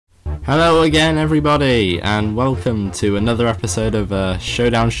Hello again, everybody, and welcome to another episode of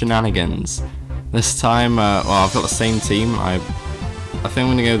Showdown Shenanigans. This time, well, I've got the same team. I think I'm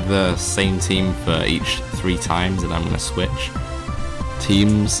going to go with the same team for each 3 times, and I'm going to switch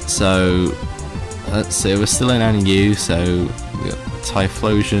teams. So, let's see, we're still in NU, so we got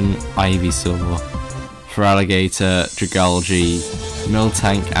Typhlosion, Ivysaur, Feraligatr, Dragalge,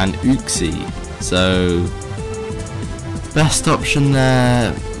 Miltank, and Uxie. So, best option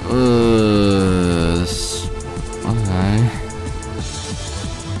there. I don't know.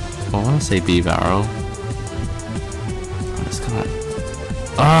 I want to say B-Barrel. It's got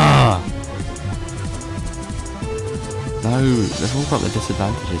no, they've all got the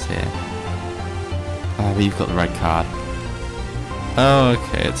disadvantages here. But you've got the red card. Oh,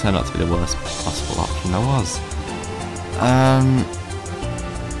 okay, it turned out to be the worst possible option there was.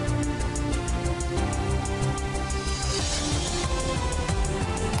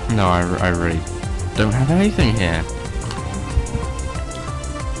 No, I really don't have anything here.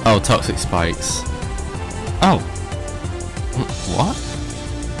 Oh, Toxic Spikes. Oh. What?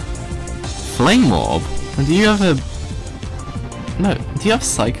 Flame Orb? Do you have a... No, do you have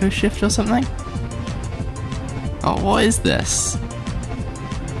Psycho Shift or something? Oh, what is this?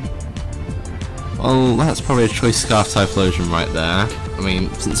 Well, that's probably a Choice Scarf Typhlosion right there. I mean,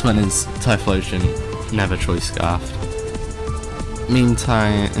 since when is Typhlosion never Choice Scarfed? In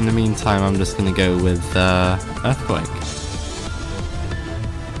the meantime, I'm just gonna go with Earthquake.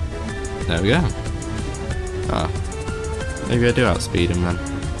 There we go. Oh, maybe I do outspeed him then.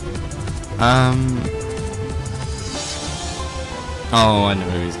 Oh, I know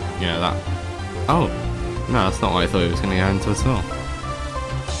he's that. Oh, no, that's not what I thought he was gonna go into at all.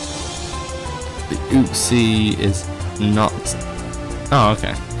 The Uxie is not. Oh,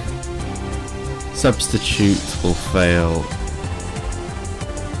 okay. Substitute will fail.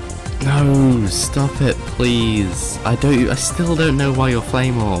 No, stop it, please. I still don't know why you're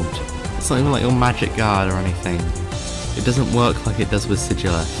Flame Orbed. It's not even like your Magic Guard or anything. It doesn't work like it does with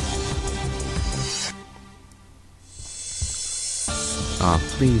Sigilith. Oh,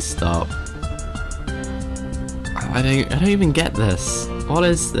 please stop. I don't even get this. What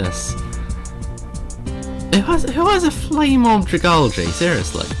is this? Who has a Flame Orb Dragalge?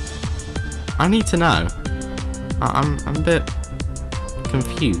 Seriously. I need to know. I'm a bit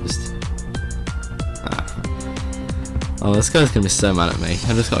confused. Oh, this guy's gonna be so mad at me.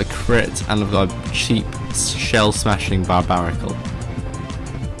 I've just got a crit and I've got a cheap shell smashing barbarical.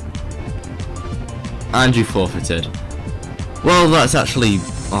 And you forfeited. Well, that's actually,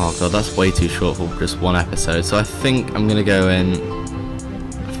 oh god, that's way too short for just one episode. So I think I'm gonna go in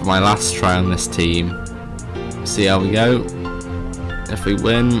for my last try on this team. See how we go. If we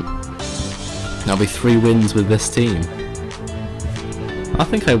win, there'll be 3 wins with this team. I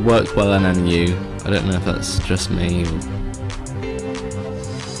think I worked well in NU. I don't know if that's just me.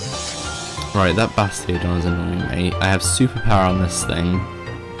 Right, that Bastiodon is annoying me. I have superpower on this thing,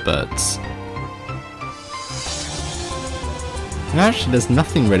 but actually there's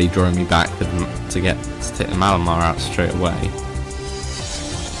nothing really drawing me back to take the Malamar out straight away.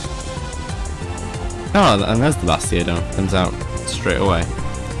 Oh, and there's the Bastiodon. Comes out straight away.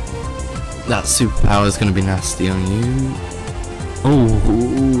 That superpower is going to be nasty on you.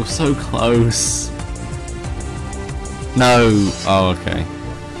 Oh, so close. No. Oh, okay.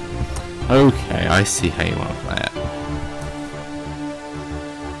 Okay, I see how you want to play it.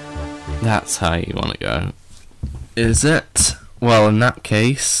 That's how you want to go. Is it? Well, in that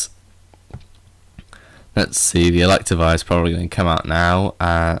case, let's see. The Electivire is probably going to come out now.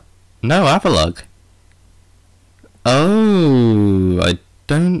 No, Avalugg. Oh, I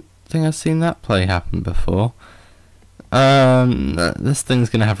don't think I've seen that play happen before. This thing's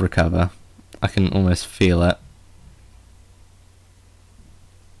gonna have Recover. I can almost feel it.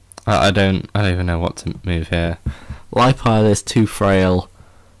 I don't even know what to move here. Lipile is too frail.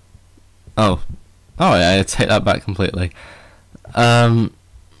 Oh, yeah, I take that back completely. Yeah,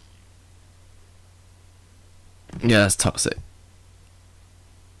 it's Toxic.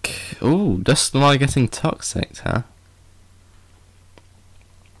 Ooh, just am I getting Toxic, huh?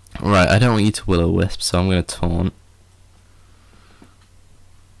 Right, I don't want you to Will-O-Wisp, so I'm gonna Taunt.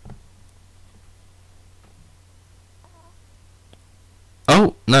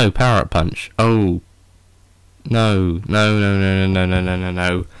 Oh, no, Power Up Punch. Oh. No.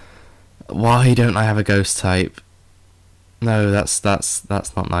 Why don't I have a Ghost type? No, that's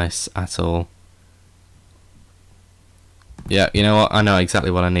not nice at all. Yeah, you know what? I know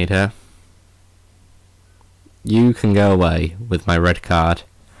exactly what I need here. You can go away with my red card.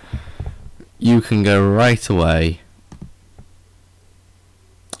 You can go right away.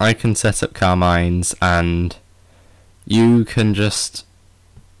 I can set up car mines and you can just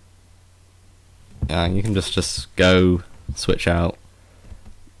go switch out.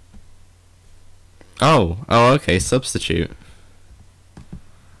 Oh, okay, substitute.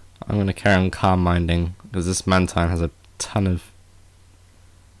 I'm gonna carry on car mining because this mantine has a ton of.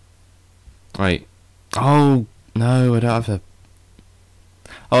 Wait. Oh no, I don't have a.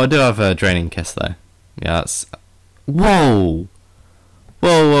 Oh, I do have a draining kiss though. Yeah, that's. Whoa!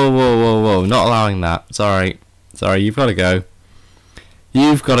 Whoa! Not allowing that. Sorry, you've got to go.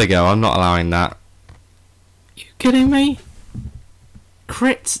 You've got to go. I'm not allowing that. You kidding me?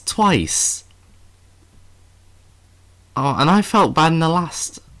 Crit twice. Oh, and I felt bad in the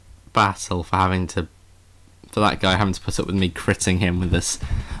last battle for that guy having to put up with me critting him with this.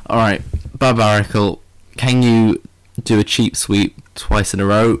 Alright, Barbarical, can you do a cheap sweep twice in a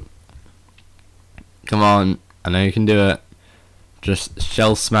row? Come on, I know you can do it. Just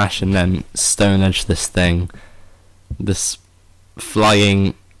shell smash and then stone edge this thing. This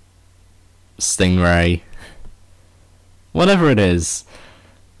flying stingray. Whatever it is.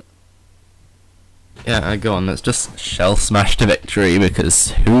 Yeah, go on, let's just shell smash to victory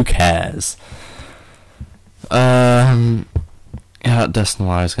because who cares? Yeah, that's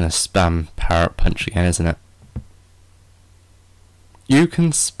why I was going to spam power up punch again, isn't it? You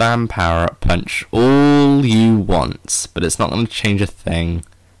can spam power up punch all you want, but it's not going to change a thing.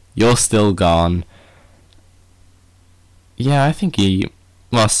 You're still gone. Yeah, I think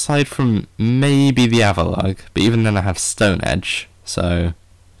well, aside from maybe the Avalug, but even then I have Stone Edge, so.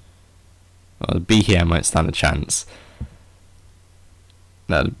 Well, Behem won't stand a chance.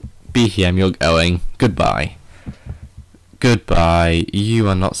 No, Behem, you're going. Goodbye. Goodbye. You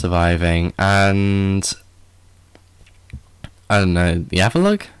are not surviving. And I don't know, the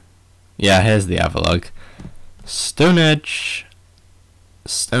Avalug? Yeah, here's the Avalug. Stone Edge.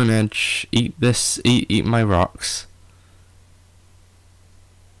 Stone Edge. Eat this. Eat my rocks.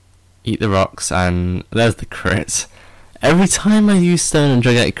 Eat the rocks, and there's the crit. Every time I use Stone Edge,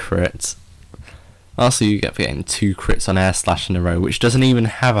 I get a crit. Also, you get for getting 2 crits on Air Slash in a row, which doesn't even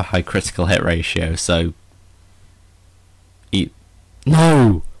have a high critical hit ratio, so. Eat.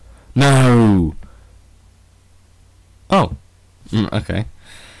 No! No! Oh. Okay.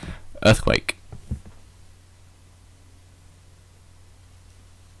 Earthquake.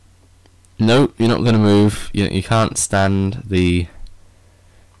 No, you're not going to move. You can't stand the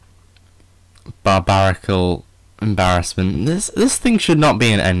barbarical embarrassment. This thing should not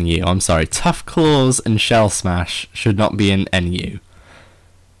be an NU. I'm sorry. Tough Claws and Shell Smash should not be an NU.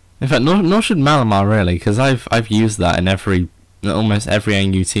 In fact, nor should Malamar really, because I've used that in almost every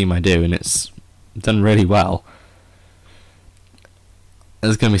NU team I do, and it's done really well.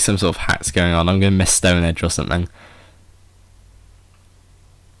 There's going to be some sort of hacks going on. I'm going to miss Stone Edge or something.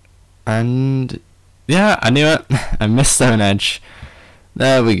 And yeah, I knew it. I missed Stone Edge.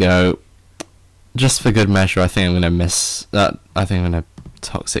 There we go. Just for good measure, I think I'm going to miss that. I think I'm going to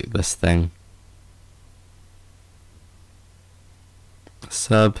toxic this thing.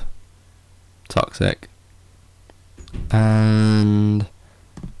 Sub. Toxic. And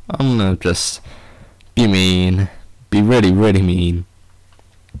I'm going to just be mean. Be really, really mean.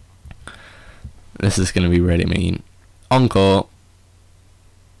 This is going to be really mean. Encore.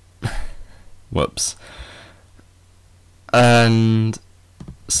 Whoops. And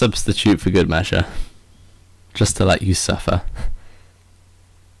substitute for good measure. Just to let you suffer.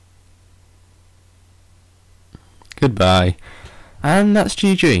 Goodbye. And that's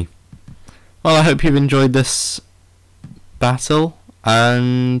GG. Well, I hope you've enjoyed this battle,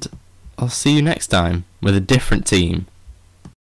 and I'll see you next time with a different team.